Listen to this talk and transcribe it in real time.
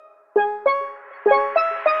Episode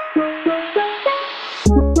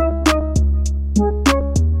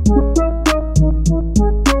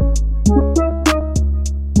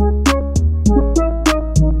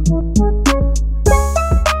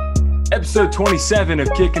 27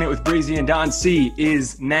 of Kicking It with Breezy and Don C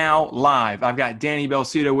is now live. I've got Danny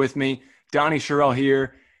Belcito with me, Donnie Sherrill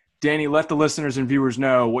here. Danny, let the listeners and viewers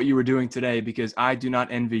know what you were doing today because I do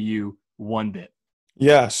not envy you one bit.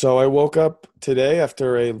 Yeah, so I woke up today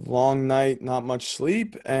after a long night, not much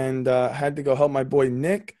sleep, and had to go help my boy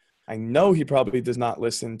Nick. I know he probably does not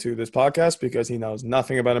listen to this podcast because he knows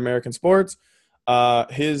nothing about American sports.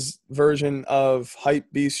 His version of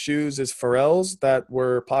Hype Beast shoes is Pharrell's that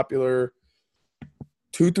were popular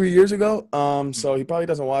 2-3 years ago. So he probably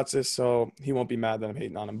doesn't watch this, so he won't be mad that I'm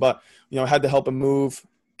hating on him. But, I had to help him move.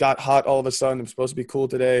 Got hot all of a sudden. It was supposed to be cool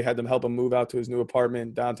today. Had to help him move out to his new apartment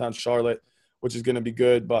in downtown Charlotte, which is going to be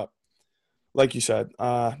good. But like you said,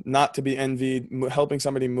 not to be envied. Helping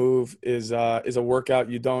somebody move is a workout.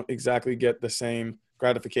 You don't exactly get the same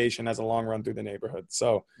gratification as a long run through the neighborhood.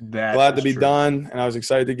 So glad to be done, and I was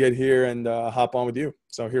excited to get here and hop on with you.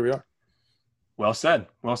 So here we are. Well said.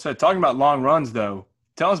 Well said. Talking about long runs, though,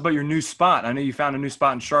 tell us about your new spot. I know you found a new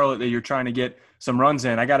spot in Charlotte that you're trying to get some runs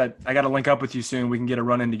in. I gotta link up with you soon. We can get a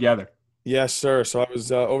run in together. Yes, sir. So I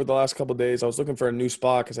was over the last couple of days, I was looking for a new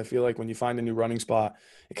spot because I feel like when you find a new running spot,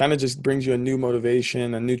 it kind of just brings you a new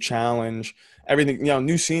motivation, a new challenge, everything,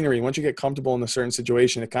 new scenery. Once you get comfortable in a certain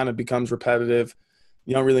situation, it kind of becomes repetitive.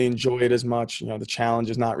 You don't really enjoy it as much. The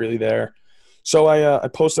challenge is not really there. So I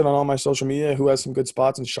posted on all my social media who has some good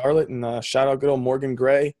spots in Charlotte, and shout out good old Morgan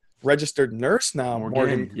Gray, registered nurse now.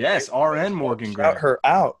 Morgan, yes, RN Morgan Gray. Shout her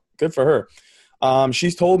out. Good for her.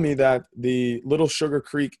 She's told me that the Little Sugar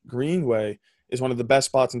Creek Greenway is one of the best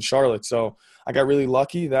spots in Charlotte. So I got really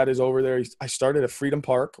lucky. That is over there. I started at Freedom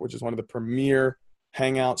Park, which is one of the premier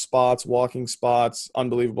hangout spots, walking spots,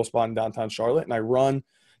 unbelievable spot in downtown Charlotte. And I run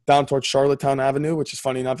down towards Charlottetown Avenue, which is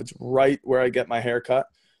funny enough, it's right where I get my hair cut.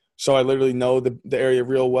 So I literally know the area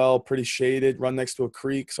real well, pretty shaded, run next to a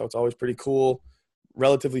creek. So it's always pretty cool,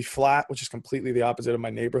 relatively flat, which is completely the opposite of my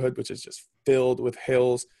neighborhood, which is just filled with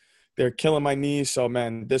hills. They're killing my knees. So,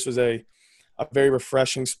 man, this was a very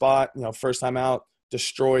refreshing spot. First time out,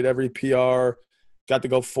 destroyed every PR, got to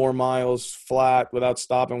go 4 miles flat without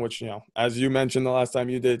stopping, which, as you mentioned the last time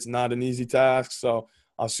you did, it's not an easy task. So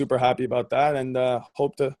I was super happy about that and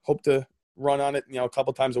hope to run on it, a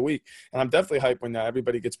couple times a week. And I'm definitely hyped when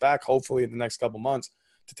everybody gets back, hopefully in the next couple months,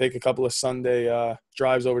 to take a couple of Sunday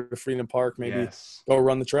drives over to Freedom Park, maybe go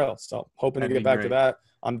run the trail. So hoping to get back to that.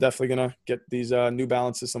 I'm definitely going to get these New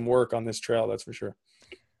Balances some work on this trail. That's for sure.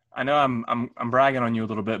 I know I'm bragging on you a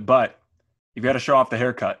little bit, but you've got to show off the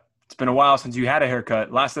haircut. It's been a while since you had a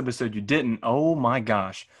haircut. Last episode you didn't. Oh my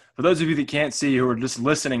gosh. For those of you that can't see who are just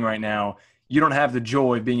listening right now, you don't have the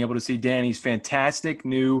joy of being able to see Danny's fantastic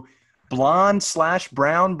new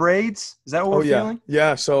blonde/brown braids. Is that what we're feeling?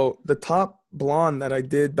 Yeah. So the top blonde that I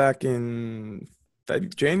did back in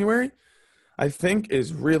January, I think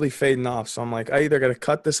is really fading off. So I'm like, I either got to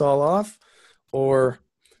cut this all off or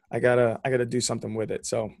I gotta do something with it.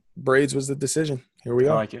 So braids was the decision. Here we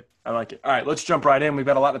are. I like it. All right, let's jump right in. We've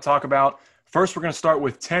got a lot to talk about. First, we're going to start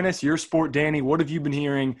with tennis, your sport, Danny. What have you been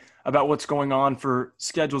hearing about what's going on for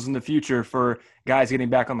schedules in the future for guys getting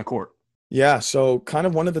back on the court? Yeah, so kind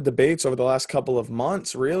of one of the debates over the last couple of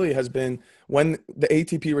months really has been when the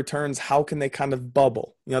ATP returns, how can they kind of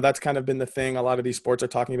bubble? That's kind of been the thing a lot of these sports are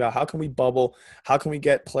talking about. How can we bubble? How can we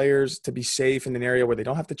get players to be safe in an area where they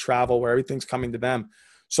don't have to travel, where everything's coming to them?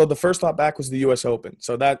 So the first thought back was the U.S. Open.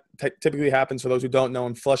 So that typically happens, for those who don't know,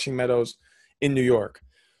 in Flushing Meadows in New York.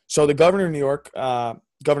 So the governor of New York,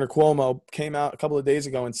 Governor Cuomo, came out a couple of days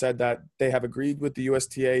ago and said that they have agreed with the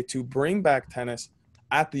USTA to bring back tennis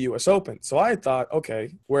at the U.S. Open. So I thought,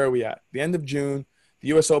 okay, where are we at? The end of June, the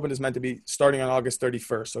U.S. Open is meant to be starting on August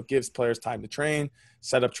 31st. So it gives players time to train,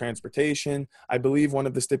 set up transportation. I believe one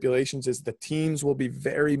of the stipulations is the teams will be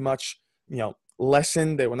very much,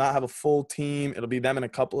 lessened. They will not have a full team. It'll be them and a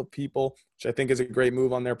couple of people, which I think is a great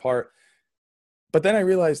move on their part. But then I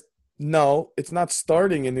realized, no, it's not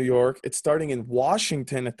starting in New York. It's starting in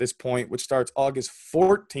Washington at this point, which starts August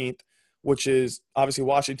 14th, which is obviously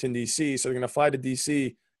Washington, D.C. So they're going to fly to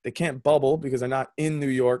D.C. They can't bubble because they're not in New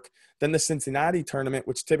York. Then the Cincinnati tournament,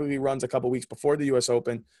 which typically runs a couple weeks before the U.S.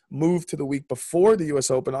 Open, moved to the week before the U.S.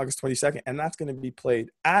 Open, August 22nd, and that's going to be played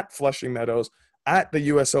at Flushing Meadows at the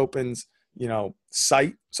U.S. Open's,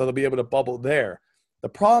 site. So they'll be able to bubble there. The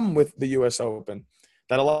problem with the U.S. Open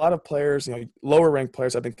that a lot of players, lower ranked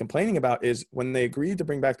players have been complaining about is when they agreed to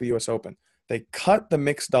bring back the U.S. Open, they cut the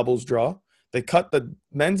mixed doubles draw. They cut the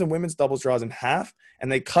men's and women's doubles draws in half,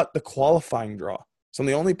 and they cut the qualifying draw. So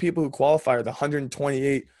the only people who qualify are the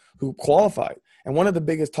 128 who qualified. And one of the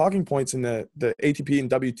biggest talking points in the ATP and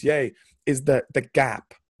WTA is the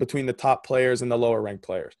gap between the top players and the lower ranked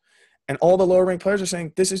players. And all the lower ranked players are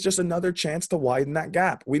saying this is just another chance to widen that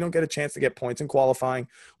gap. We don't get a chance to get points in qualifying.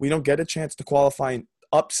 We don't get a chance to qualify and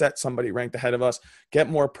upset somebody ranked ahead of us, get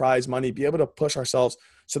more prize money, be able to push ourselves.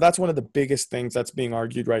 So that's one of the biggest things that's being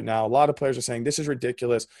argued right now. A lot of players are saying this is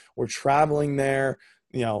ridiculous. We're traveling there.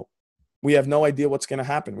 We have no idea what's going to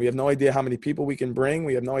happen. We have no idea how many people we can bring.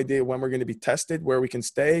 We have no idea when we're going to be tested, where we can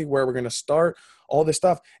stay, where we're going to start, all this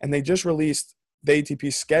stuff. And they just released the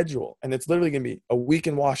ATP schedule, and it's literally going to be a week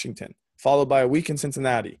in Washington, followed by a week in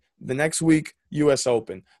Cincinnati. The next week, U.S.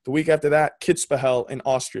 Open. The week after that, Kitzbühel in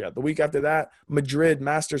Austria. The week after that, Madrid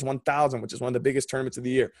Masters 1000, which is one of the biggest tournaments of the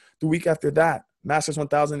year. The week after that, Masters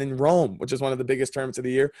 1000 in Rome, which is one of the biggest tournaments of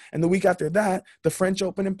the year. And the week after that, the French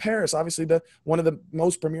Open in Paris, obviously one of the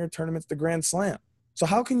most premier tournaments, the Grand Slam. So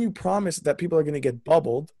how can you promise that people are going to get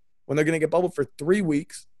bubbled when they're going to get bubbled for 3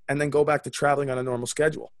 weeks and then go back to traveling on a normal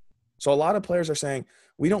schedule? So a lot of players are saying,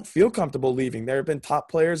 we don't feel comfortable leaving. There have been top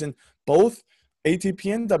players in both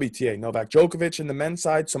ATP and WTA, Novak Djokovic in the men's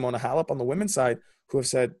side, Simona Halep on the women's side, who have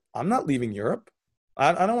said, I'm not leaving Europe.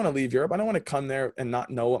 I don't want to leave Europe. I don't want to come there and not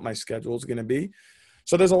know what my schedule is going to be.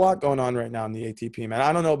 So there's a lot going on right now in the ATP, man.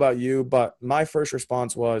 I don't know about you, but my first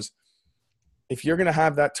response was, if you're going to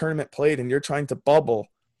have that tournament played and you're trying to bubble,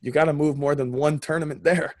 you got to move more than one tournament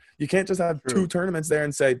there. You can't just have two tournaments there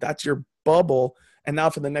and say, that's your bubble. And now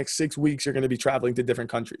for the next 6 weeks, you're going to be traveling to different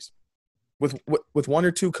countries. With one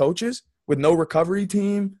or two coaches, with no recovery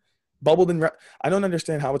team, bubbled in. I don't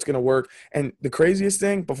understand how it's going to work. And the craziest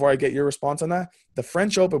thing, before I get your response on that, the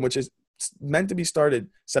French Open, which is meant to be started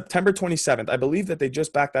September 27th, I believe that they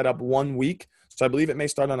just backed that up 1 week. So I believe it may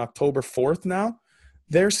start on October 4th now.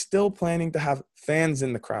 They're still planning to have fans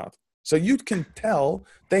in the crowd. So you can tell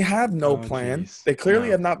they have no plan. Geez. They clearly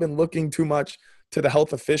have not been looking too much to the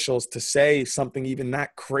health officials to say something even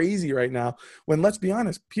that crazy right now, when, let's be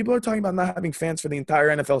honest, people are talking about not having fans for the entire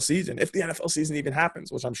NFL season, if the NFL season even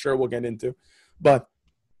happens, which I'm sure we'll get into. But,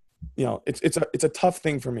 it's a tough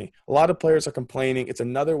thing for me. A lot of players are complaining. It's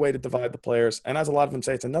another way to divide the players. And as a lot of them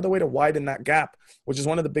say, it's another way to widen that gap, which is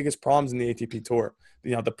one of the biggest problems in the ATP Tour,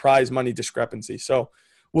 the prize money discrepancy. So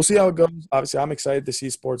we'll see how it goes. Obviously, I'm excited to see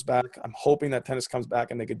sports back. I'm hoping that tennis comes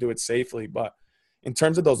back and they could do it safely. But in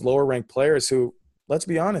terms of those lower ranked players who, let's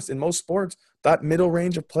be honest, in most sports, that middle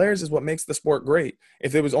range of players is what makes the sport great.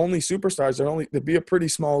 If it was only superstars, there'd be a pretty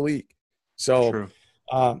small league. So,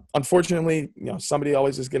 unfortunately, somebody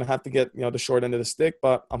always is going to have to get, the short end of the stick,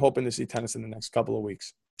 but I'm hoping to see tennis in the next couple of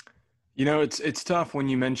weeks. It's tough when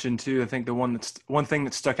you mentioned too. I think the one thing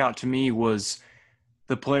that stuck out to me was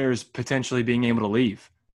the players potentially being able to leave.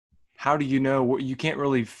 How do you know? You can't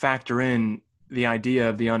really factor in the idea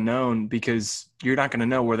of the unknown because you're not going to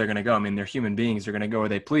know where they're going to go. I mean, they're human beings. They're going to go where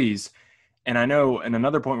they please. And I know, and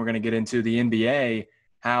another point we're going to get into, the NBA,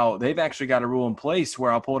 how they've actually got a rule in place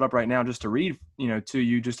where I'll pull it up right now just to read, to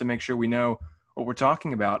you, just to make sure we know what we're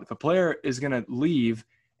talking about. If a player is going to leave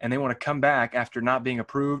and they want to come back after not being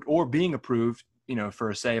approved or being approved,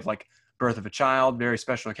 for a say of like birth of a child, very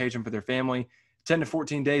special occasion for their family, 10 to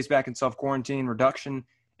 14 days back in self-quarantine, reduction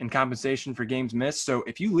in compensation for games missed. So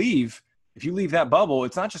if you leave that bubble,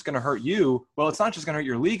 it's not just going to hurt you. Well, it's not just going to hurt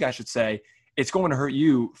your league, I should say. It's going to hurt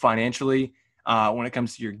you financially when it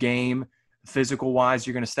comes to your game. Physical wise,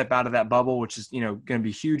 you're going to step out of that bubble, which is, going to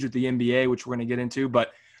be huge with the NBA, which we're going to get into.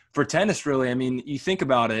 But for tennis, really, I mean, you think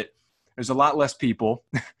about it, there's a lot less people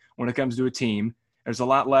when it comes to a team. There's a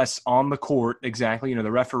lot less on the court, exactly,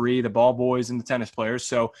 the referee, the ball boys, and the tennis players.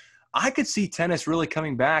 So I could see tennis really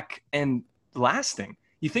coming back and lasting.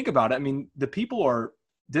 You think about it, I mean, the people are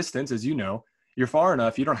distance, as you know. You're far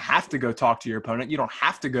enough. You don't have to go talk to your opponent. You don't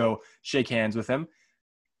have to go shake hands with him.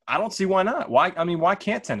 I don't see why not. Why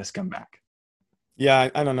can't tennis come back? Yeah,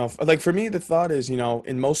 I don't know. Like for me, the thought is,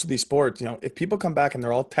 in most of these sports, if people come back and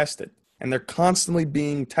they're all tested and they're constantly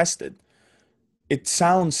being tested, it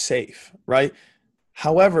sounds safe, right?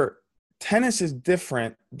 However, tennis is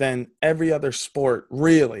different than every other sport,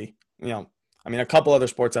 really. A couple other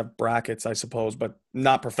sports have brackets, I suppose, but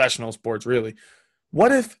not professional sports, really.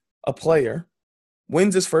 What if a player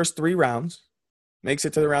wins his first 3 rounds, makes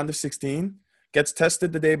it to the round of 16, gets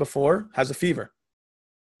tested the day before, has a fever?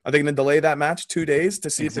 Are they going to delay that match 2 days to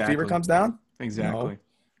see if the fever comes down? Exactly. No,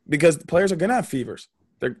 because the players are going to have fevers.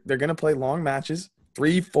 They're going to play long matches,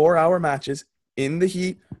 3-4 hour matches in the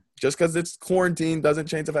heat, Just because it's quarantine doesn't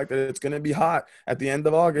change the fact that it's going to be hot at the end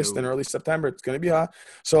of August and early September. It's going to be hot.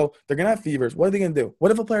 So they're going to have fevers. What are they going to do?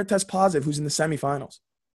 What if a player tests positive who's in the semifinals?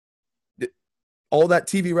 All that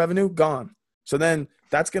TV revenue gone. So then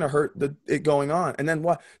that's going to hurt it going on. And then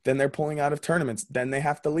what? Then they're pulling out of tournaments. Then they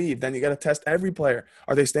have to leave. Then you got to test every player.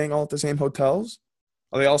 Are they staying all at the same hotels?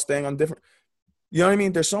 Are they all staying on different? You know what I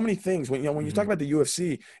mean? There's so many things. When you talk about the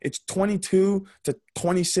UFC, it's 22 to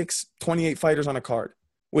 26, 28 fighters on a card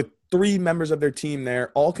with 3 members of their team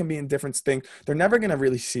there. All can be in different things. They're never going to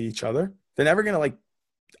really see each other. They're never going to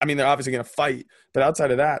they're obviously going to fight, but outside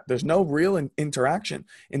of that, there's no real interaction.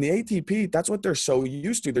 In the ATP, that's what they're so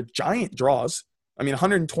used to. They're giant draws.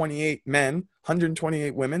 128 men,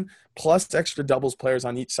 128 women, plus extra doubles players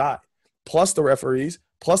on each side, plus the referees,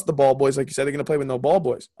 plus the ball boys. Like you said, they're going to play with no ball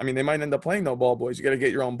boys. They might end up playing no ball boys. You got to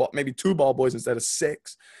get your own ball, maybe 2 ball boys instead of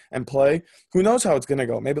 6 and play. Who knows how it's going to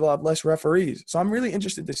go? Maybe they'll have less referees. So I'm really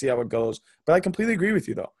interested to see how it goes. But I completely agree with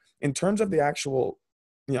you, though. In terms of the actual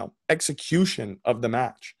execution of the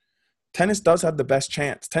match, tennis does have the best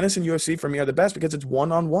chance. Tennis and UFC for me are the best because it's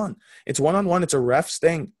one-on-one. It's one-on-one. It's a ref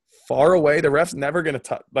staying far away. The ref's never going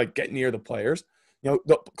to get near the players.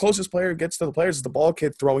 The closest player who gets to the players is the ball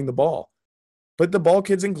kid throwing the ball. Put the ball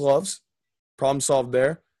kids in gloves. Problem solved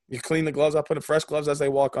there. You clean the gloves up, put fresh gloves as they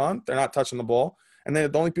walk on. They're not touching the ball. And then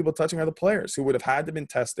the only people touching are the players who would have had to been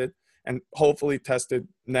tested and hopefully tested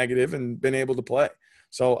negative and been able to play.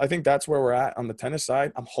 So I think that's where we're at on the tennis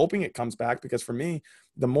side. I'm hoping it comes back because for me,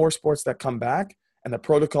 the more sports that come back and the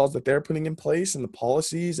protocols that they're putting in place and the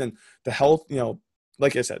policies and the health,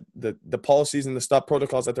 like I said, the policies and the stuff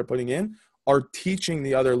protocols that they're putting in are teaching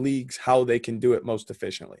the other leagues how they can do it most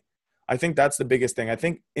efficiently. I think that's the biggest thing. I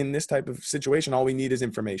think in this type of situation, all we need is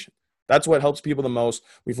information. That's what helps people the most.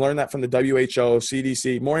 We've learned that from the WHO,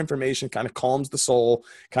 CDC. More information kind of calms the soul,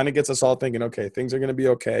 kind of gets us all thinking, okay, things are going to be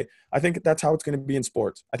okay. I think that's how it's going to be in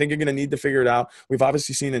sports. I think you're going to need to figure it out. We've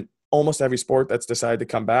obviously seen in almost every sport that's decided to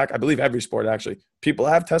come back. I believe every sport, actually. People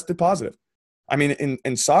have tested positive.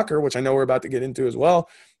 In soccer, which I know we're about to get into as well,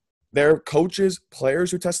 there are coaches,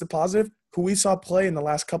 players who tested positive who we saw play in the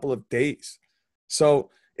last couple of days. So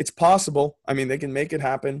it's possible. They can make it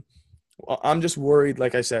happen. I'm just worried,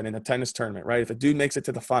 like I said, in a tennis tournament, right? If a dude makes it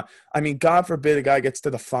to the final, God forbid a guy gets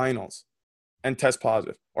to the finals and tests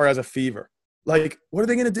positive or has a fever. What are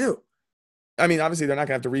they going to do? Obviously they're not going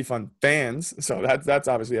to have to refund fans, so that's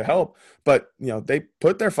obviously a help. But, they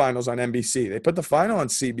put their finals on NBC. They put the final on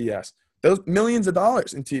CBS. Those millions of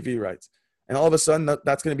dollars in TV rights. And all of a sudden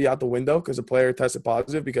that's going to be out the window because a player tested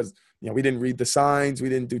positive because, we didn't read the signs. We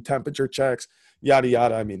didn't do temperature checks, yada,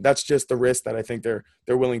 yada. That's just the risk that I think they're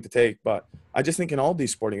willing to take. But I just think in all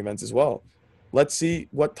these sporting events as well, let's see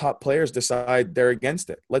what top players decide they're against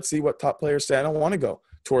it. Let's see what top players say, I don't want to go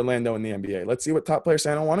to Orlando in the NBA. Let's see what top players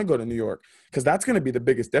say, I don't want to go to New York, because that's going to be the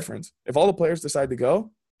biggest difference. If all the players decide to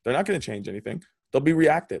go, they're not going to change anything. They'll be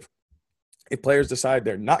reactive. If players decide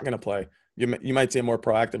they're not going to play, you might see a more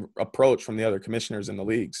proactive approach from the other commissioners in the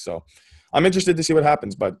leagues. So I'm interested to see what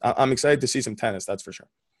happens, but I'm excited to see some tennis, that's for sure.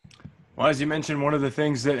 Well, as you mentioned, one of the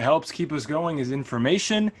things that helps keep us going is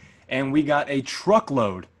information, and we got a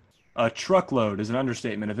truckload is an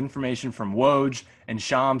understatement, of information from Woj and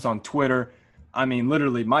Shams on Twitter.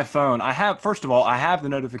 Literally, my phone, I have the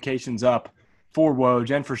notifications up for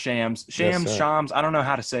Woj and for Shams. Shams, I don't know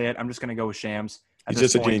how to say it. I'm just going to go with Shams. He's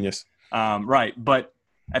just a genius. Right, but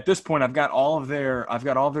at this point, I've got all of their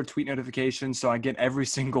tweet notifications, so I get every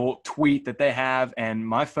single tweet that they have, and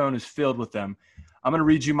my phone is filled with them. I'm going to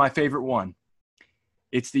read you my favorite one.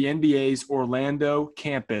 It's the NBA's Orlando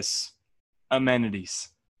campus amenities.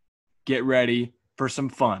 Get ready for some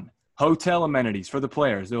fun. Hotel amenities for the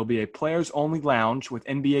players. There will be a players-only lounge with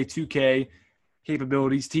NBA 2K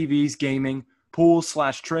capabilities, TVs, gaming,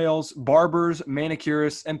 pools/trails, barbers,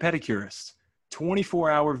 manicurists, and pedicurists.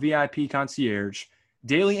 24-hour VIP concierge.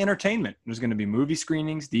 Daily entertainment. There's going to be movie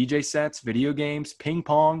screenings, DJ sets, video games, ping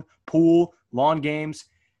pong, pool, lawn games.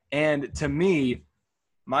 And to me,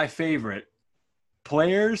 my favorite,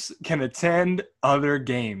 players can attend other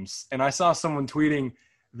games. And I saw someone tweeting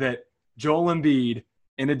that Joel Embiid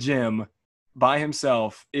in a gym by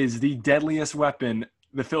himself is the deadliest weapon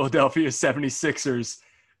the Philadelphia 76ers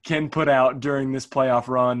can put out during this playoff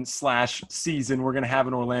run / season we're going to have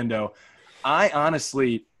in Orlando. I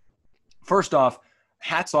honestly, first off,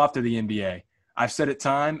 hats off to the NBA. I've said it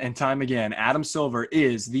time and time again. Adam Silver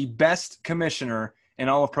is the best commissioner in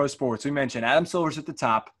all of pro sports. We mentioned Adam Silver's at the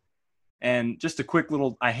top. And just a quick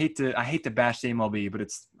little, I hate to bash the MLB, but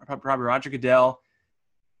it's probably Roger Goodell,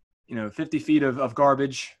 50 feet of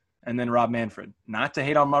garbage and then Rob Manfred. Not to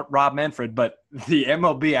hate on Rob Manfred, but the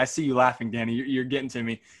MLB, I see you laughing, Danny. You're getting to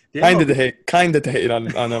me. Kind of to hate on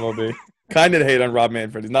MLB. Kind of to hate on Rob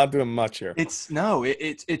Manfred. He's not doing much here.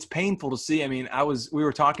 It's painful to see. I mean, we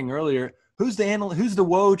were talking earlier. Who's the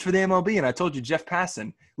Woj for the MLB? And I told you Jeff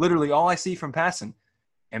Passan. Literally, all I see from Passan,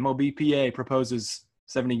 MLBPA proposes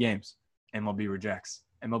 70 games. MLB rejects.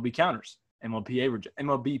 MLB counters.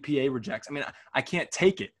 MLBPA rejects. I mean, I can't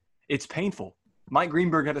take it. It's painful. Mike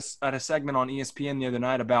Greenberg had a segment on ESPN the other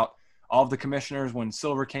night about all of the commissioners when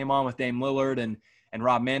Silver came on with Dame Lillard and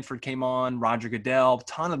Rob Manfred came on, Roger Goodell, a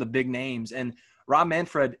ton of the big names. And Rob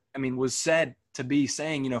Manfred, I mean, was said to be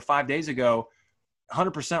saying, 5 days ago,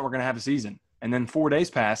 100% we're going to have a season. And then 4 days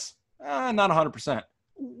pass, not 100%.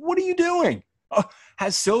 What are you doing?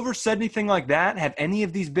 Has Silver said anything like that? Have any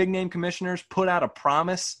of these big name commissioners put out a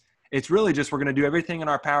promise? It's really just we're going to do everything in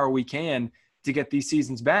our power we can to get these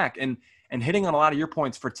seasons back. And hitting on a lot of your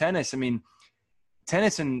points for tennis, I mean,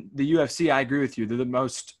 tennis and the UFC, I agree with you. They're the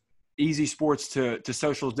most easy sports to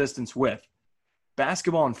social distance with.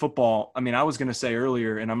 Basketball and football, I mean, I was going to say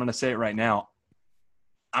earlier, and I'm going to say it right now,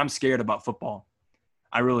 I'm scared about football.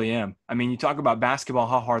 I really am. I mean, you talk about basketball,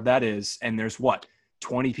 how hard that is, and there's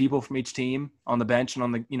 20 people from each team on the bench and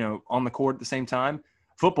on the court at the same time.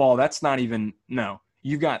 Football, that's not even – no.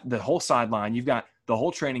 You've got the whole sideline. You've got the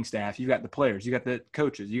whole training staff. You've got the players. You got the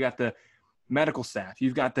coaches. You got the medical staff.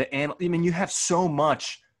 You've got you have so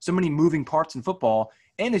many moving parts in football.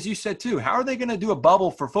 And as you said too, how are they going to do a bubble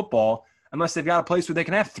for football unless they've got a place where they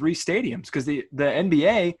can have 3 stadiums? Because the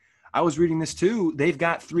NBA, I was reading this too, they've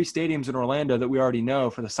got 3 stadiums in Orlando that we already know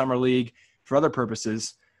for the summer league, for other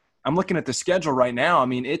purposes. I'm looking at the schedule right now. I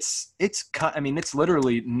mean, it's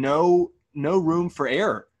literally no room for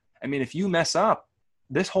error. I mean, if you mess up,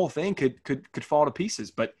 this whole thing could fall to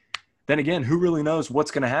pieces. But then again, who really knows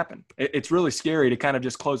what's going to happen? It's really scary to kind of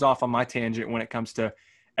just close off on my tangent when it comes to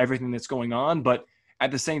everything that's going on. But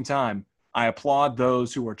at the same time, I applaud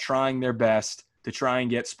those who are trying their best to try and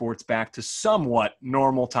get sports back to somewhat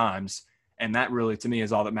normal times. And that really, to me,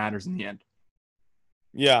 is all that matters in the end.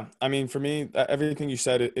 Yeah, I mean, for me, everything you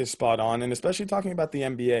said is spot on, and especially talking about the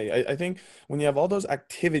NBA. I think when you have all those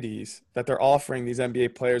activities that they're offering these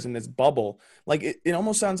NBA players in this bubble, like it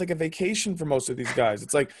almost sounds like a vacation for most of these guys.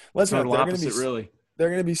 It's like, let's not, there are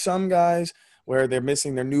going to be some guys where they're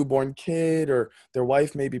missing their newborn kid or their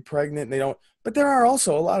wife may be pregnant and they don't. But there are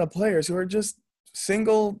also a lot of players who are just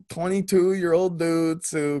single 22-year-old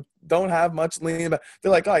dudes who don't have much lean.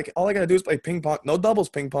 They're like, all I got to do is play ping pong. No doubles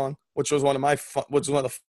ping pong, which was one of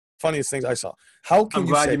the funniest things I saw. I'm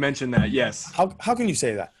glad you mentioned that. Yes. How can you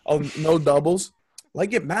say that? Oh, no doubles?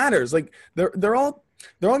 Like, it matters. Like, they're all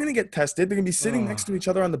going to get tested. They're going to be sitting next to each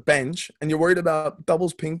other on the bench, and you're worried about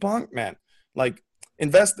doubles ping pong? Man, like,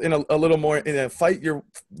 invest in a little more in a fight.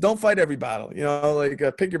 Don't fight every battle.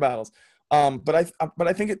 Pick your battles. But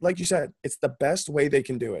I think like you said, it's the best way they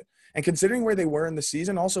can do it. And considering where they were in the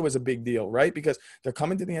season also is a big deal, right? Because they're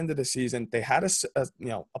coming to the end of the season. They had a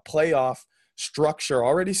playoff structure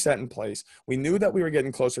already set in place. We knew that we were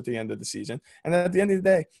getting closer to the end of the season. And at the end of the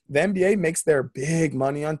day, the NBA makes their big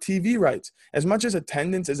money on TV rights. As much as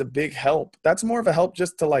attendance is a big help, that's more of a help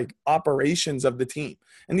just to like operations of the team.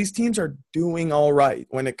 And these teams are doing all right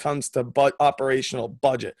when it comes to operational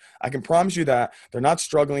budget. I can promise you that they're not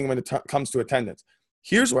struggling when it comes to attendance.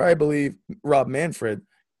 Here's where I believe Rob Manfred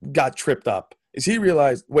got tripped up, is he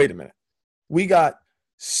realized, wait a minute, we got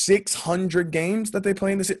 600 games that they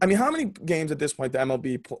play in the season. I mean, how many games at this point the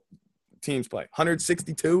MLB teams play?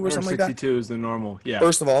 162 or something like that? 162 is the normal, yeah.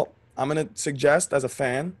 First of all, I'm going to suggest as a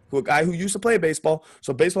fan, a guy who used to play baseball,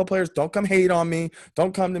 so baseball players, don't come hate on me.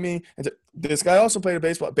 Don't come to me. This guy also played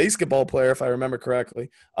a basketball player, if I remember correctly.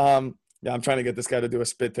 Yeah, I'm trying to get this guy to do a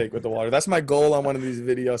spit take with the water. That's my goal on one of these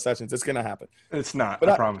video sessions. It's going to happen. It's not, but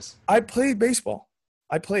I promise. I played baseball.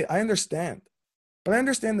 I understand. But I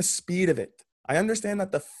understand the speed of it. I understand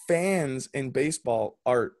that the fans in baseball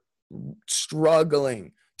are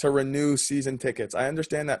struggling to renew season tickets. I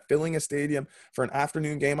understand that filling a stadium for an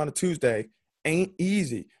afternoon game on a Tuesday ain't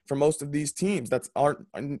easy for most of these teams that aren't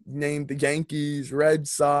named the Yankees, Red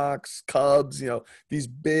Sox, Cubs, these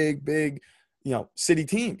big, city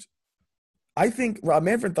teams. I think Rob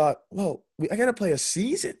Manfred thought, well, I got to play a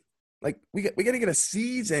season. Like, we got to get a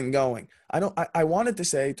season going. I wanted to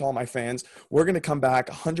say to all my fans, we're going to come back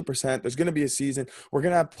 100%. There's going to be a season. We're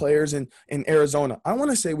going to have players in Arizona. I want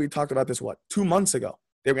to say we talked about this, 2 months ago.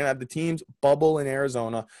 They were going to have the teams bubble in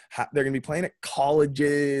Arizona. They're going to be playing at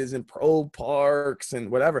colleges and pro parks and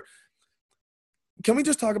whatever. Can we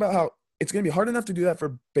just talk about how it's going to be hard enough to do that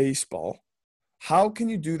for baseball? How can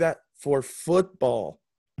you do that for football?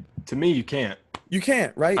 To me, you can't. You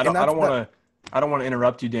can't, right? I And don't I that's don't want that. to I don't want to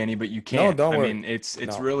interrupt you, Danny, but you No, can't. don't I worry. mean, it's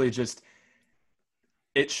No. really just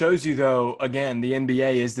it shows you though, again, the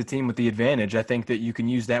NBA is the team with the advantage. I think that you can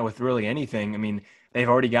use that with really anything. I mean, they've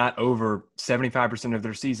already got over 75% of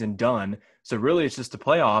their season done. So really it's just the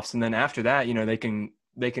playoffs. And then after that,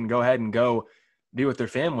 they can go ahead and go be with their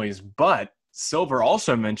families. But Silver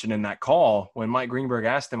also mentioned in that call when Mike Greenberg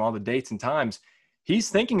asked him all the dates and times, he's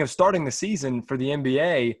thinking of starting the season for the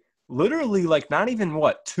NBA literally like not even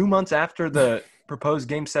 2 months after the proposed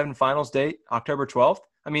game 7 finals date, October 12th.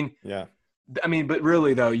 Yeah. But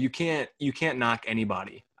really though, you can't knock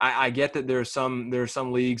anybody. I get that there are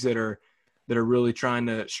some leagues that are really trying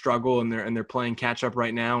to struggle and they're playing catch up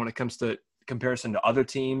right now when it comes to comparison to other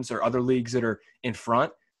teams or other leagues that are in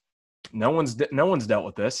front. No one's dealt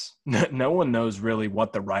with this. No one knows really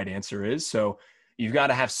what the right answer is. So you've got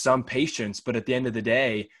to have some patience. But at the end of the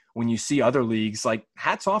day, when you see other leagues, like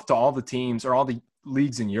hats off to all the teams or all the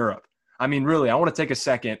leagues in Europe. I mean, really, I want to take a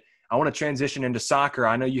second. I want to transition into soccer.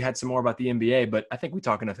 I know you had some more about the NBA, but I think we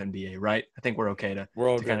talk enough NBA, right? I think we're okay to, We're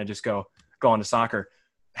all to kind good. of just go on to soccer.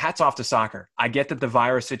 Hats off to soccer. I get that the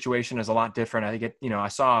virus situation is a lot different. I think I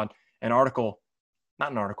saw an article,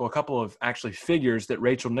 not an article, a couple of actually figures that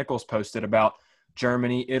Rachel Nichols posted about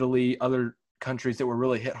Germany, Italy, other countries that were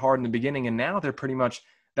really hit hard in the beginning. And now they're pretty much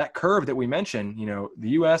that curve that we mentioned. The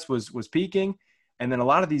US was peaking, and then a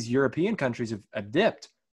lot of these European countries have dipped.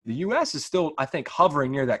 The US is still, I think,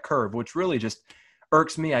 hovering near that curve, which really just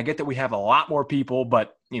irks me. I get that we have a lot more people,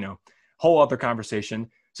 but, whole other conversation.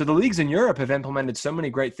 So the leagues in Europe have implemented so many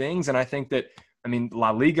great things. And I think that,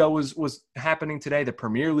 La Liga was happening today, the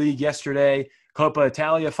Premier League yesterday, Coppa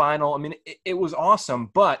Italia final. It was awesome,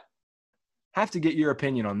 but have to get your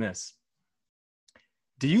opinion on this.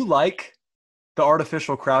 Do you like the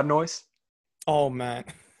artificial crowd noise? Oh man.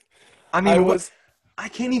 I I mean, what was I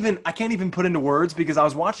can't even put into words because I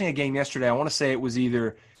was watching a game yesterday. I want to say it was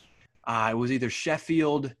either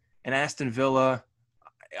Sheffield and Aston Villa.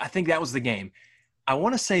 I think that was the game. I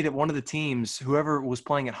want to say that one of the teams, whoever was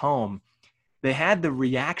playing at home, they had the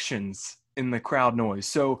reactions in the crowd noise.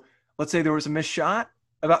 So let's say there was a missed shot.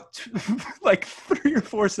 About like 3 or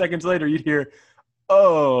 4 seconds later, you'd hear,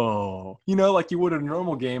 "Oh," like you would in a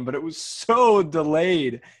normal game, but it was so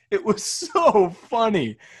delayed. It was so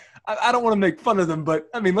funny. I don't want to make fun of them, but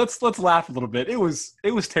let's laugh a little bit. It was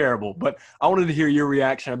terrible, but I wanted to hear your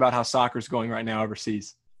reaction about how soccer's going right now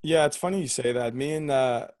overseas. Yeah, it's funny you say that. Me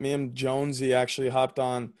and Jonesy actually hopped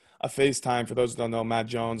on a FaceTime. For those who don't know, Matt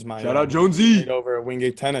Jones, my Shout out my teammate Jonesy. over at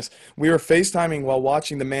Wingate Tennis. We were FaceTiming while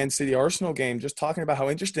watching the Man City Arsenal game, just talking about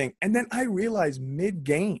how interesting. And then I realized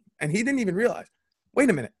mid-game, and he didn't even realize.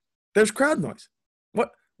 Wait a minute, there's crowd noise.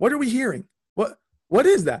 What are we hearing? What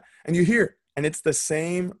is that? And you hear, and it's the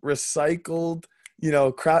same recycled,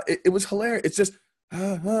 crowd. It was hilarious. It's just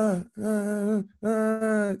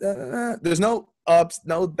there's no ups,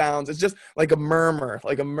 no downs. It's just like a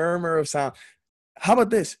murmur of sound. How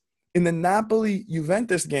about this? In the Napoli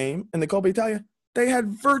Juventus game in the Coppa Italia, they had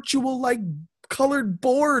virtual colored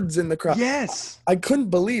boards in the crowd. Yes. I couldn't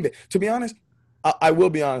believe it. To be honest, I will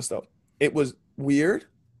be honest though. It was weird.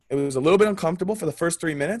 It was a little bit uncomfortable for the first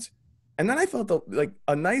 3 minutes. And then I felt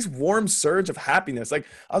a nice warm surge of happiness. Like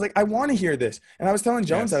I was like, I want to hear this. And I was telling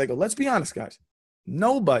Jones that Yes. I go, let's be honest, guys.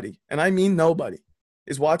 Nobody, and I mean nobody,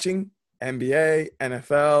 is watching NBA,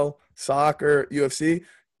 NFL, soccer, UFC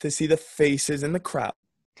to see the faces in the crowd.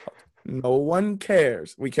 No one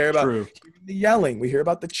cares. We care about True. the yelling. We hear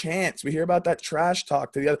about the chants. We hear about that trash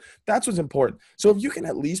talk to the other. That's what's important. So if you can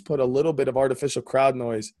at least put a little bit of artificial crowd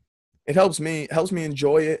noise, it helps me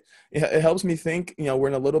enjoy it. It helps me think, we're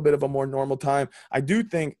in a little bit of a more normal time. I do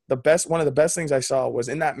think one of the best things I saw was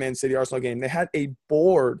in that Man City Arsenal game. They had a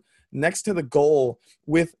board next to the goal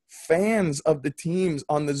with fans of the teams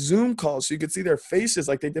on the Zoom call so you could see their faces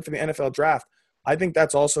like they did for the NFL draft. I think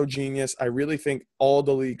that's also genius. I really think all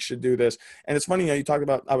the leagues should do this. And it's funny, I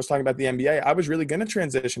was talking about the NBA. I was really going to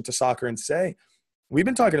transition to soccer and say, we've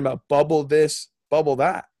been talking about bubble this, bubble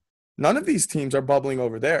that. None of these teams are bubbling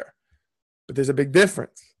over there. But there's a big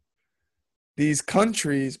difference. These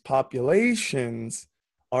countries' populations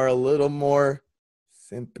are a little more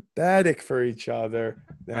sympathetic for each other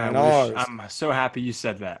than ours. I'm so happy you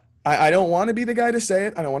said that. I don't want to be the guy to say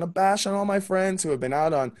it. I don't want to bash on all my friends who have been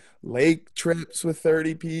out on lake trips with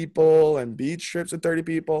 30 people and beach trips with 30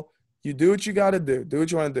 people. You do what you got to do. Do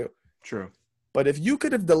what you want to do. True. But if you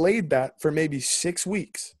could have delayed that for maybe 6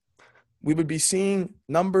 weeks, we would be seeing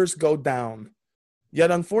numbers go down.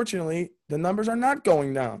 Yet, unfortunately, the numbers are not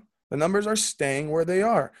going down. The numbers are staying where they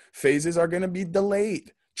are. Phases are going to be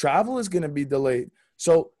delayed. Travel is going to be delayed.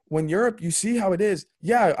 So when Europe, you see how it is.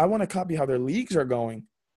 Yeah, I want to copy how their leagues are going,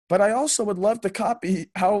 but I also would love to copy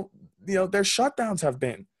how, their shutdowns have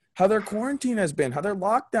been, how their quarantine has been, how their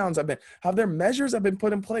lockdowns have been, how their measures have been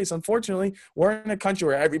put in place. Unfortunately, we're in a country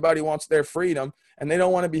where everybody wants their freedom and they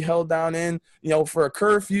don't want to be held down in, for a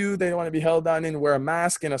curfew. They don't want to be held down in, wear a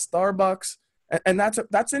mask in a Starbucks. And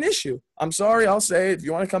that's an issue. I'm sorry. I'll say it. If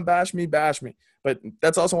you want to come bash me, bash me. But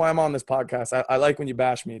that's also why I'm on this podcast. I like when you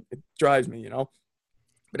bash me. It drives me,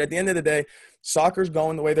 But at the end of the day, soccer's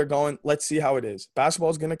going the way they're going. Let's see how it is.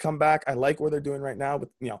 Basketball is going to come back. I like where they're doing right now with,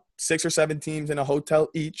 6 or 7 teams in a hotel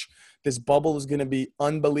each. This bubble is going to be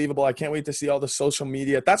unbelievable. I can't wait to see all the social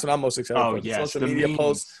media. That's what I'm most excited for. Yes, the social media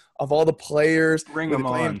posts of all the players. Bring them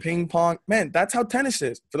playing on. Ping pong. Man, that's how tennis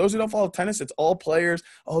is. For those who don't follow tennis, it's all players.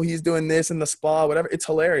 Oh, he's doing this in the spa, whatever. It's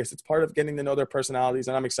hilarious. It's part of getting to know their personalities,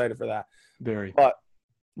 and I'm excited for that. Very. But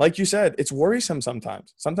like you said, it's worrisome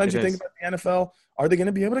sometimes. Sometimes you think about the NFL, are they going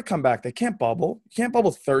to be able to come back? They can't bubble. You can't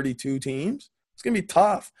bubble 32 teams. It's going to be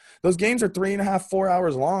tough. Those games are 3.5, 4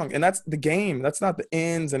 hours long, and that's the game. That's not the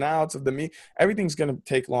ins and outs of the meet. Everything's going to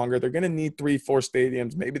take longer. They're going to need 3, 4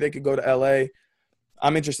 stadiums. Maybe they could go to LA.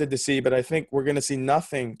 I'm interested to see, but I think we're going to see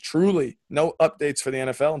nothing, truly, no updates for the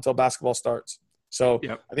NFL until basketball starts. So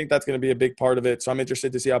I think that's going to be a big part of it. So I'm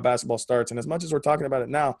interested to see how basketball starts. And as much as we're talking about it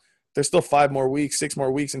now, there's still 5 more weeks, 6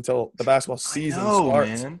 more weeks until the basketball season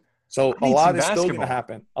starts. Man. So a lot is still going to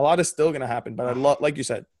happen. A lot is still going to happen. But I like you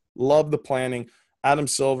said, love the planning. Adam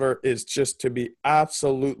Silver is just to be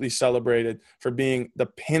absolutely celebrated for being the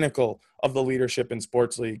pinnacle of the leadership in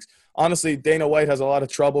sports leagues. Honestly, Dana White has a lot of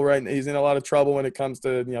trouble right now. He's in a lot of trouble when it comes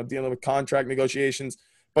to dealing with contract negotiations.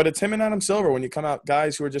 But it's him and Adam Silver when you come out,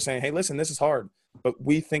 guys who are just saying, hey, listen, this is hard, but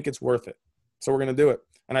we think it's worth it. So we're going to do it.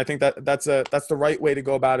 And I think that's the right way to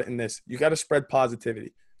go about it in this. You got to spread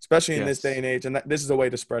positivity, especially in this day and age. And this is a way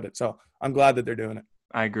to spread it. So I'm glad that they're doing it.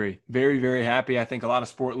 I agree. Very, very happy. I think a lot of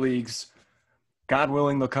sport leagues, God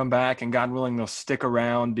willing, they'll come back, and God willing, they'll stick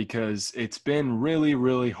around, because it's been really,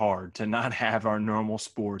 really hard to not have our normal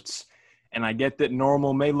sports. And I get that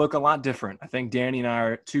normal may look a lot different. I think Danny and I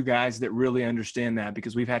are 2 guys that really understand that,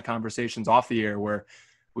 because we've had conversations off the air where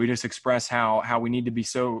we just express how we need to be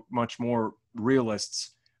so much more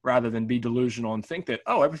realists rather than be delusional and think that,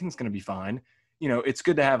 oh, everything's going to be fine. It's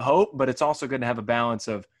good to have hope, but it's also good to have a balance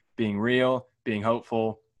of being real, being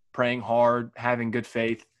hopeful, praying hard, having good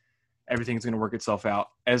faith. Everything's going to work itself out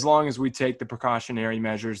as long as we take the precautionary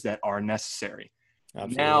measures that are necessary.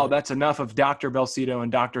 Absolutely. Now, that's enough of Dr. Belcito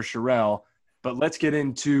and Dr. Sherelle, but let's get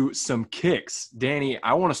into some kicks. Danny,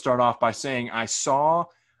 I want to start off by saying I saw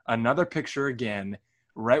another picture again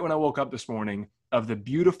right when I woke up this morning of the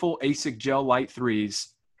beautiful ASIC Gel Light 3s,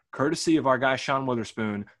 courtesy of our guy Sean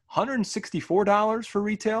Witherspoon. $164 for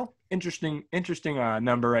retail. Interesting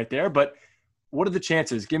number right there. But what are the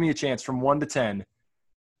chances? Give me a chance from 1 to 10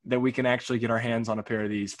 that we can actually get our hands on a pair of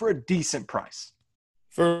these for a decent price.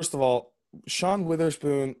 First of all, Sean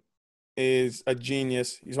Witherspoon is a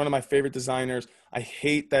genius. He's one of my favorite designers. I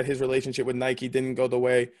hate that his relationship with Nike didn't go the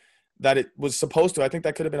way that it was supposed to. I think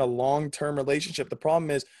that could have been a long-term relationship. The problem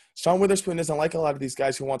is Sean Witherspoon isn't like a lot of these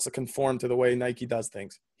guys who wants to conform to the way Nike does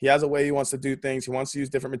things. He has a way he wants to do things. He wants to use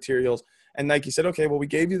different materials. And Nike said, okay, well, we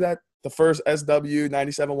gave you the first SW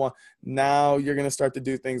 97-1. Now you're going to start to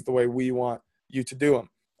do things the way we want you to do them.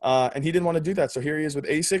 And he didn't want to do that. So here he is with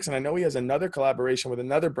ASICS. And I know he has another collaboration with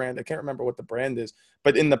another brand. I can't remember what the brand is,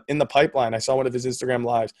 but in the pipeline, I saw one of his Instagram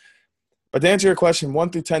lives. But to answer your question, 1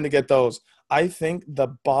 through 10 to get those, I think the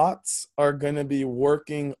bots are going to be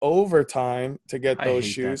working overtime to get those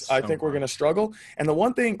shoes. I think we're going to struggle. And the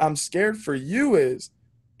one thing I'm scared for you is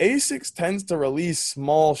ASICS tends to release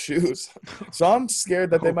small shoes. So I'm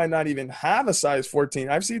scared that they might not even have a size 14.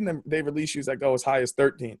 I've seen them, they release shoes that go as high as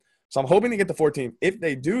 13. So I'm hoping to get the 14. If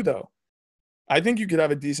they do, though, I think you could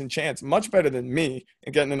have a decent chance, much better than me,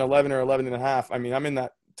 in getting an 11 or 11 and a half. I mean, I'm in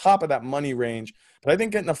that top of that money range. But I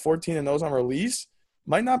think getting a 14 in those on release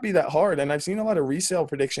might not be that hard. And I've seen a lot of resale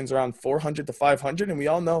predictions around 400 to 500. And we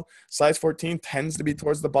all know size 14 tends to be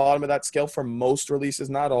towards the bottom of that scale for most releases,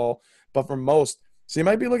 not all, but for most. So you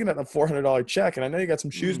might be looking at a $400 check. And I know you got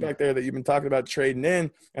some shoes back there that you've been talking about trading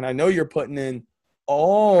in. And I know you're putting in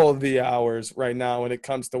all the hours right now when it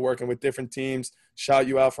comes to working with different teams. Shout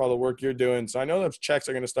you out for all the work you're doing. So I know those checks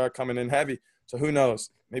are going to start coming in heavy. So who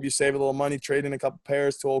knows? Maybe you save a little money, trade in a couple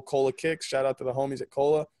pairs to old Cola Kicks. Shout out to the homies at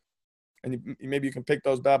Cola. And maybe you can pick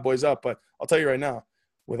those bad boys up. But I'll tell you right now,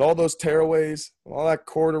 with all those tearaways, all that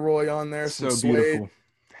corduroy on there, some so suede, beautiful.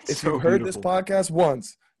 if you've heard this podcast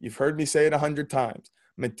once, you've heard me say it 100 times.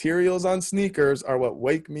 Materials on sneakers are what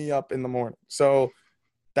wake me up in the morning. So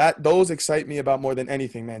those excite me about more than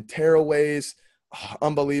anything, man. Tearaways,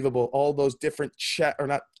 unbelievable. All those different or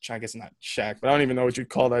not, I guess not check, but I don't even know what you'd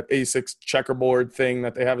call that ASICS checkerboard thing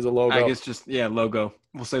that they have as a I logo. guess just, yeah, logo.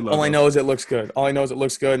 We'll say logo. All I know is it looks good.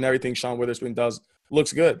 And everything Sean Witherspoon does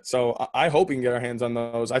looks good. So I hope we can get our hands on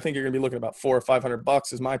those. I think you're going to be looking at about $400 or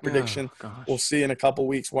 $500 is my prediction. Oh, gosh. We'll see in a couple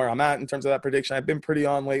weeks where I'm at in terms of that prediction. I've been pretty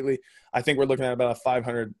on lately. I think we're looking at about a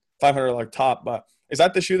 $500 top. But is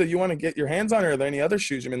that the shoe that you want to get your hands on, or are there any other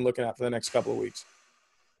shoes you've been looking at for the next couple of weeks?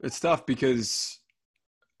 It's tough because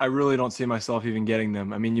I really don't see myself even getting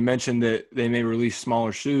them. I mean, you mentioned that they may release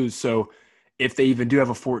smaller shoes. So if they even do have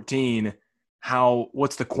a 14,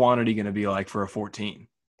 what's the quantity going to be like for a 14?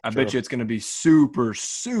 I bet you it's going to be super,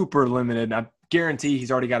 super limited. I guarantee he's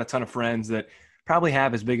already got a ton of friends that probably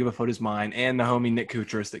have as big of a foot as mine, and the homie Nick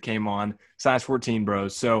Kucheris that came on, size 14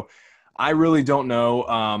 bros. So I really don't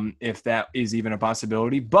know if that is even a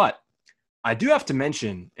possibility. But I do have to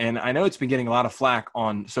mention, and I know it's been getting a lot of flack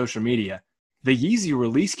on social media, the Yeezy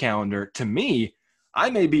release calendar, to me, I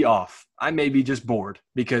may be off. I may be just bored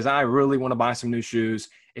because I really want to buy some new shoes.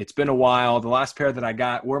 It's been a while. The last pair that I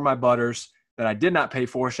got were my Butters that I did not pay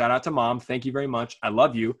for. Shout out to Mom. Thank you very much. I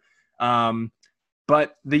love you.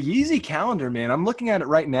 But the Yeezy calendar, man, I'm looking at it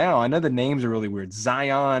right now. I know the names are really weird.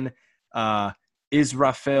 Zion,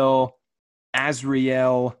 Israfel,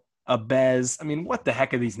 Azriel, Abez. I mean, what the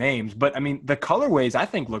heck are these names? But, I mean, the colorways I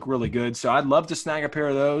think look really good. So I'd love to snag a pair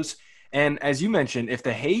of those. And as you mentioned, if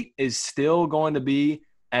the hate is still going to be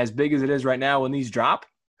as big as it is right now when these drop,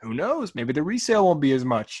 who knows? Maybe the resale won't be as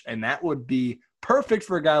much. And that would be perfect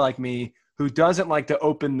for a guy like me who doesn't like to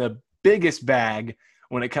open the biggest bag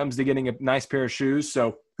when it comes to getting a nice pair of shoes.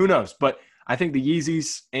 So who knows? But I think the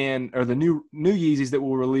Yeezys or the new Yeezys that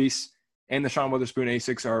we'll release and the Sean Witherspoon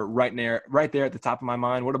ASICs are right there at the top of my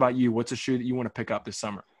mind. What about you? What's a shoe that you want to pick up this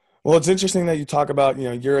summer? Well, it's interesting that you talk about,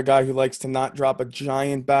 you're a guy who likes to not drop a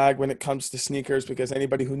giant bag when it comes to sneakers, because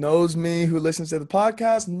anybody who knows me, who listens to the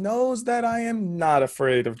podcast, knows that I am not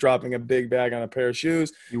afraid of dropping a big bag on a pair of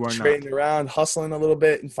shoes, You are trading not. around, hustling a little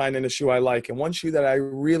bit, and finding a shoe I like. And one shoe that I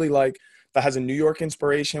really like that has a New York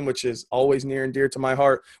inspiration, which is always near and dear to my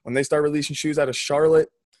heart, when they start releasing shoes out of Charlotte,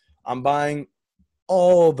 I'm buying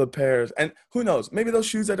all the pairs. And who knows, maybe those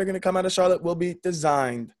shoes that are going to come out of Charlotte will be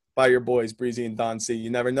designed by your boys, Breezy and Don C. You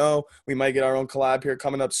never know. We might get our own collab here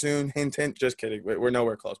coming up soon. Hint, hint. Just kidding. We're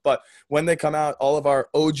nowhere close. But when they come out, all of our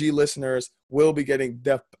OG listeners will be getting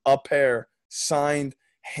a pair signed,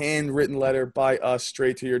 handwritten letter by us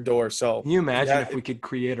straight to your door. So Can you imagine if we could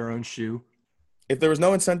create our own shoe? If there was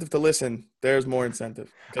no incentive to listen, there's more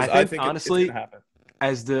incentive. Because I think it's honestly, going to happen.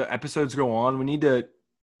 as the episodes go on, we need to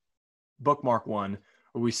bookmark one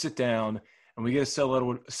where we sit down and we get a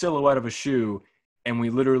silhouette of a shoe and we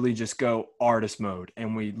literally just go artist mode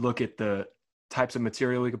and we look at the types of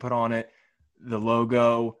material we could put on it, the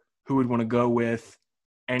logo, who would want to go with,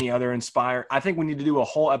 any other inspire. I think we need to do a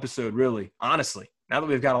whole episode, really, honestly, now that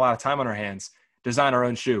we've got a lot of time on our hands, design our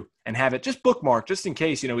own shoe and have it just bookmarked just in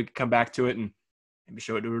case, we could come back to it and maybe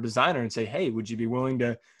show it to a designer and say, hey, would you be willing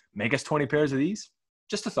to make us 20 pairs of these?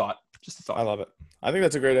 Just a thought. I love it. I think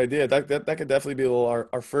that's a great idea. That could definitely be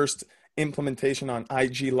our first implementation on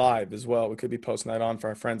IG Live as well. We could be posting that on for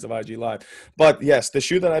our friends of IG Live. But yes, the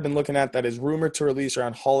shoe that I've been looking at that is rumored to release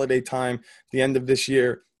around holiday time, the end of this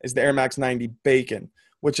year, is the Air Max 90 Bacon,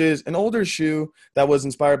 which is an older shoe that was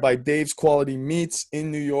inspired by Dave's Quality Meats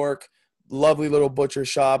in New York. Lovely little butcher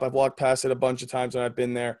shop. I've walked past it a bunch of times when I've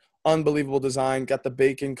been there. Unbelievable design, got the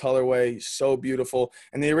bacon colorway, so beautiful.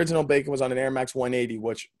 And the original bacon was on an Air Max 180,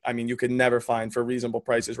 which, I mean, you could never find for reasonable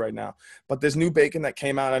prices right now. But this new bacon that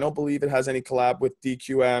came out, I don't believe it has any collab with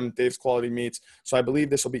DQM, Dave's Quality Meats. So I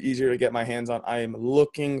believe this will be easier to get my hands on. I am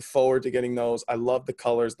looking forward to getting those. I love the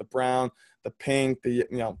colors, the brown, the pink, the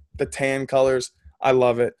tan colors. I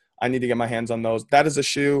love it. I need to get my hands on those. That is a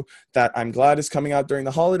shoe that I'm glad is coming out during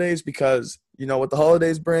the holidays, because you know what the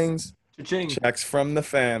holidays brings? Cha-ching. Checks from the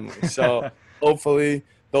family. So hopefully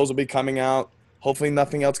those will be coming out. Hopefully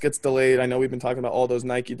nothing else gets delayed. I know we've been talking about all those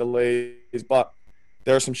Nike delays, but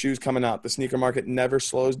there are some shoes coming out. The sneaker market never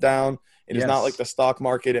slows down. It is not like the stock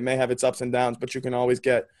market. It may have its ups and downs, but you can always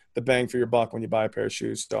get the bang for your buck when you buy a pair of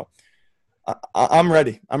shoes. So I'm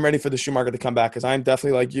ready. I'm ready for the shoe market to come back, because I'm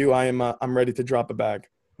definitely like you. I'm ready to drop a bag.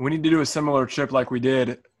 We need to do a similar trip like we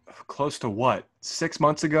did close to 6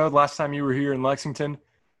 months ago, last time you were here in Lexington,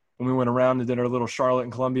 when we went around and did our little Charlotte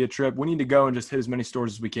and Columbia trip. We need to go and just hit as many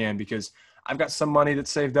stores as we can, because I've got some money that's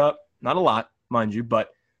saved up. Not a lot, mind you, but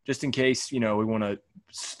just in case, we want to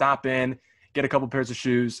stop in, get a couple pairs of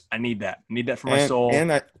shoes. I need that. I need that for my soul.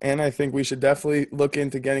 And I think we should definitely look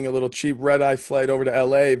into getting a little cheap red-eye flight over to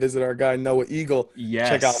LA, visit our guy Noah Eagle, Yes.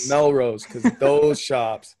 check out Melrose, because those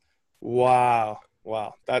shops, Wow.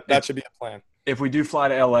 Wow. That should be a plan. If we do fly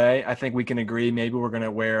to LA, I think we can agree maybe we're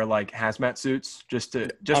gonna wear like hazmat suits just I'm for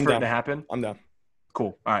it to down. happen. I'm down.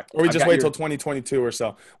 Cool. All right. Or we I just got wait till your 2022 or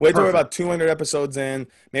so. Wait till we're perfect. about 200 episodes in.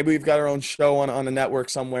 Maybe we've got our own show on a network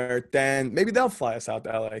somewhere. Then maybe they'll fly us out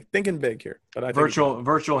to LA. Thinking big here, but I think it's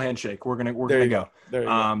Virtual handshake. We're there gonna you go. go. There you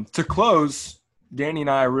go. To close, Danny and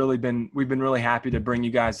I we've been really happy to bring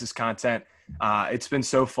you guys this content. It's been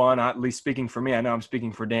so fun. At least speaking for me, I know I'm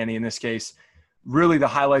speaking for Danny in this case. Really, the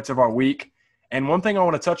highlights of our week. And one thing I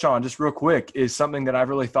want to touch on just real quick is something that I've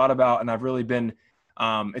really thought about, and I've really been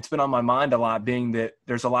it's been on my mind a lot, being that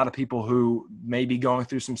there's a lot of people who may be going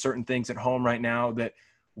through some certain things at home right now that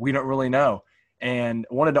we don't really know. And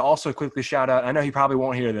wanted to also quickly shout out, I know he probably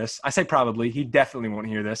won't hear this. I say probably, he definitely won't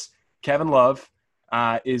hear this. Kevin Love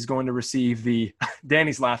is going to receive the –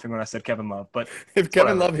 Danny's laughing when I said Kevin Love, but If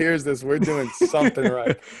Kevin Love hears this, we're doing something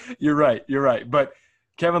right. You're right. But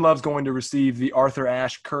Kevin Love's going to receive the Arthur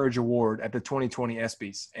Ashe Courage Award at the 2020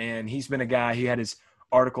 ESPYs. And he's been a guy – he had his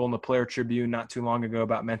article in the Player Tribune not too long ago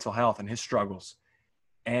about mental health and his struggles.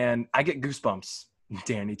 And I get goosebumps,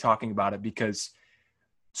 Danny, talking about it because –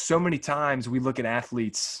 so many times we look at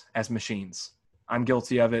athletes as machines. I'm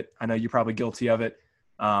guilty of it. I know you're probably guilty of it.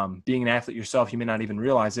 Being an athlete yourself, you may not even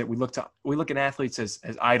realize it. We look at athletes as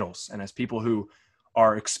idols and as people who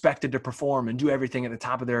are expected to perform and do everything at the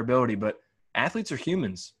top of their ability. But athletes are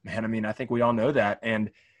humans, man. I mean, I think we all know that. And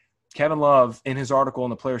Kevin Love, in his article in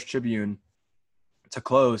the Players Tribune, to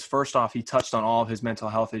close, first off, he touched on all of his mental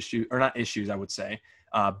health issues, or not issues, I would say,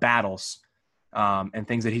 battles and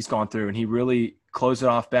things that he's gone through. And he really closed it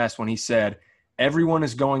off best when he said, everyone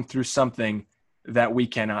is going through something that we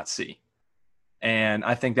cannot see. And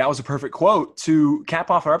I think that was a perfect quote to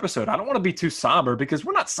cap off our episode. I don't want to be too somber because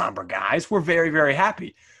we're not somber guys. We're very, very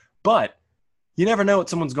happy. But you never know what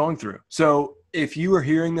someone's going through. So if you are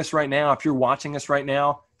hearing this right now, if you're watching this right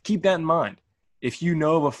now, keep that in mind. If you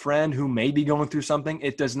know of a friend who may be going through something,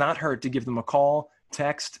 it does not hurt to give them a call,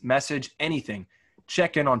 text, message, anything.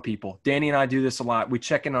 Check in on people. Danny and I do this a lot. We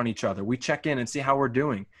check in on each other. We check in and see how we're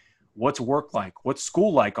doing. What's work like? What's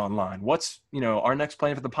school like online? What's, our next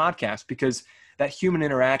plan for the podcast? Because that human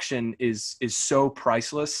interaction is so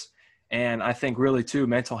priceless. And I think really too,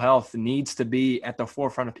 mental health needs to be at the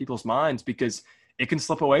forefront of people's minds because it can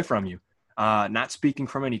slip away from you. Not speaking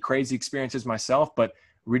from any crazy experiences myself, but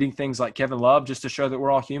reading things like Kevin Love just to show that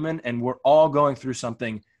we're all human and we're all going through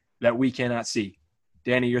something that we cannot see.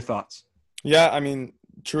 Danny, your thoughts? Yeah, I mean,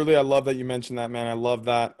 truly, I love that you mentioned that, man. I love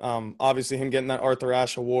that. Obviously, him getting that Arthur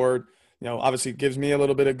Ashe Award, obviously gives me a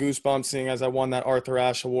little bit of goosebumps seeing as I won that Arthur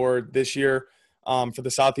Ashe Award this year for the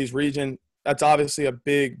Southeast region. That's obviously a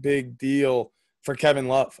big, big deal for Kevin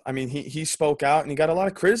Love. I mean, he spoke out, and he got a lot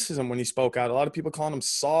of criticism when he spoke out. A lot of people calling him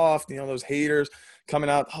soft, those haters coming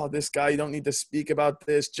out, oh, this guy, you don't need to speak about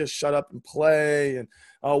this, just shut up and play. And,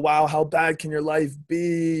 oh, wow, how bad can your life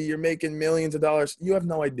be? You're making millions of dollars. You have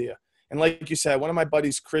no idea. And like you said, one of my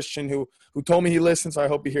buddies, Christian, who told me he listens, so I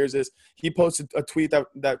hope he hears this, he posted a tweet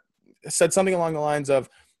that said something along the lines of,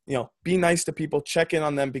 be nice to people, check in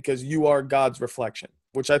on them because you are God's reflection,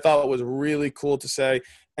 which I thought was really cool to say.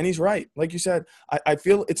 And he's right. Like you said, I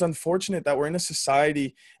feel it's unfortunate that we're in a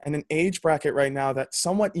society and an age bracket right now that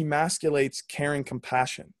somewhat emasculates caring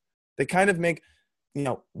compassion. They kind of make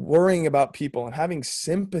worrying about people and having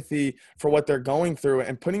sympathy for what they're going through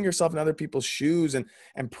and putting yourself in other people's shoes and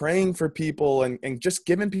praying for people and just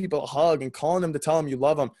giving people a hug and calling them to tell them you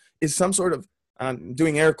love them is some sort of, I'm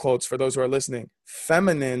doing air quotes for those who are listening,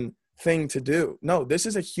 feminine thing to do. No, this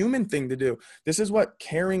is a human thing to do. This is what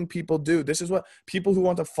caring people do. This is what people who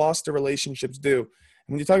want to foster relationships do. And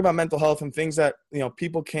when you talk about mental health and things that,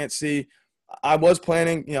 people can't see, I was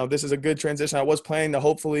planning, this is a good transition. I was planning to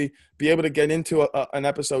hopefully be able to get into an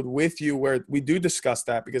episode with you where we do discuss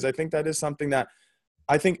that because I think that is something that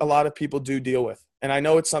I think a lot of people do deal with. And I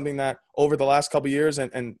know it's something that over the last couple of years,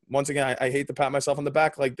 and once again, I hate to pat myself on the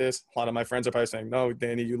back like this. A lot of my friends are probably saying, no,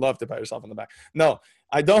 Danny, you love to pat yourself on the back. No,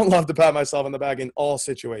 I don't love to pat myself on the back in all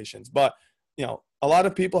situations. But, a lot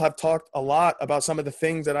of people have talked a lot about some of the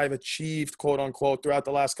things that I've achieved, quote unquote, throughout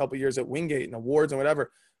the last couple of years at Wingate and awards and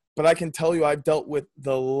whatever. But I can tell you I've dealt with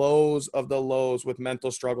the lows of the lows with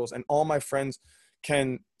mental struggles, and all my friends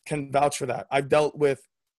can vouch for that. I've dealt with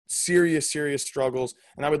serious struggles,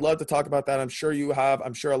 and I would love to talk about that. I'm sure you have.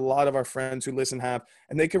 I'm sure a lot of our friends who listen have,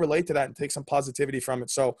 and they can relate to that and take some positivity from it.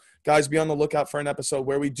 So, guys, be on the lookout for an episode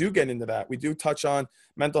where we do get into that. We do touch on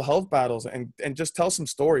mental health battles and just tell some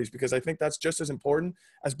stories because I think that's just as important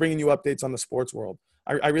as bringing you updates on the sports world.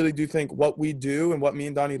 I really do think what we do and what me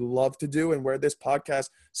and Donnie love to do and where this podcast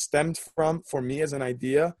stemmed from for me as an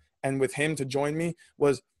idea and with him to join me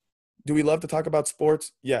was Do we love to talk about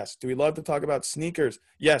sports? Yes. Do we love to talk about sneakers?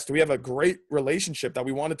 Yes. Do we have a great relationship that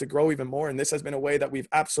we wanted to grow even more? And this has been a way that we've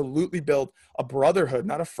absolutely built a brotherhood,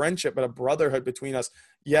 not a friendship, but a brotherhood between us.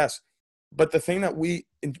 Yes. But the thing that we,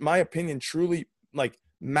 in my opinion, truly like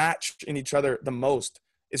match in each other the most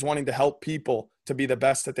is wanting to help people to be the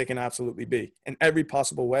best that they can absolutely be in every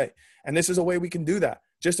possible way. And this is a way we can do that,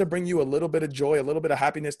 just to bring you a little bit of joy, a little bit of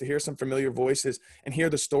happiness, to hear some familiar voices and hear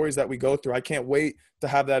the stories that we go through. I can't wait to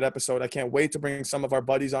have that episode. I can't wait to bring some of our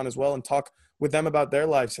buddies on as well and talk with them about their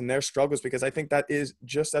lives and their struggles, because I think that is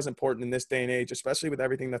just as important in this day and age, especially with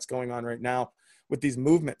everything that's going on right now with these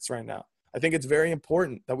movements right now. I think it's very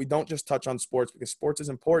important that we don't just touch on sports, because sports is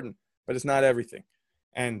important, but it's not everything.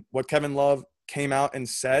 And what Kevin Love came out and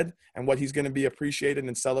said, and what he's going to be appreciated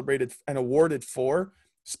and celebrated and awarded for,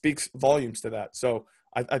 speaks volumes to that. So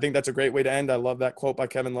I think that's a great way to end. I love that quote by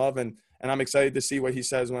Kevin Love, and I'm excited to see what he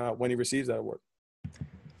says when he receives that award.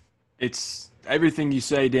 It's everything you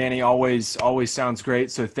say, Danny. Always sounds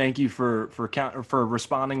great. So thank you for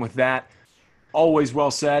responding with that. Always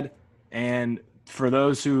well said. And for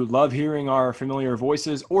those who love hearing our familiar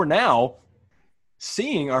voices, or now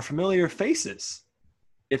seeing our familiar faces,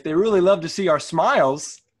 if they really love to see our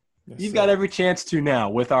smiles, you've got every chance to now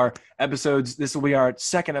with our episodes. This will be our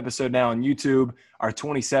second episode now on YouTube, our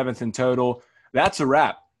 27th in total. That's a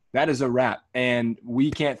wrap. That is a wrap. And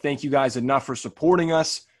we can't thank you guys enough for supporting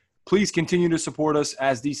us. Please continue to support us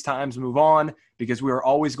as these times move on, because we are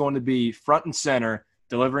always going to be front and center,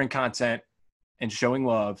 delivering content and showing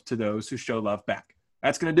love to those who show love back.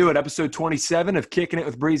 That's going to do it. Episode 27 of Kicking It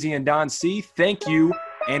with Breezy and Don C. Thank you,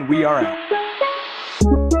 and we are out.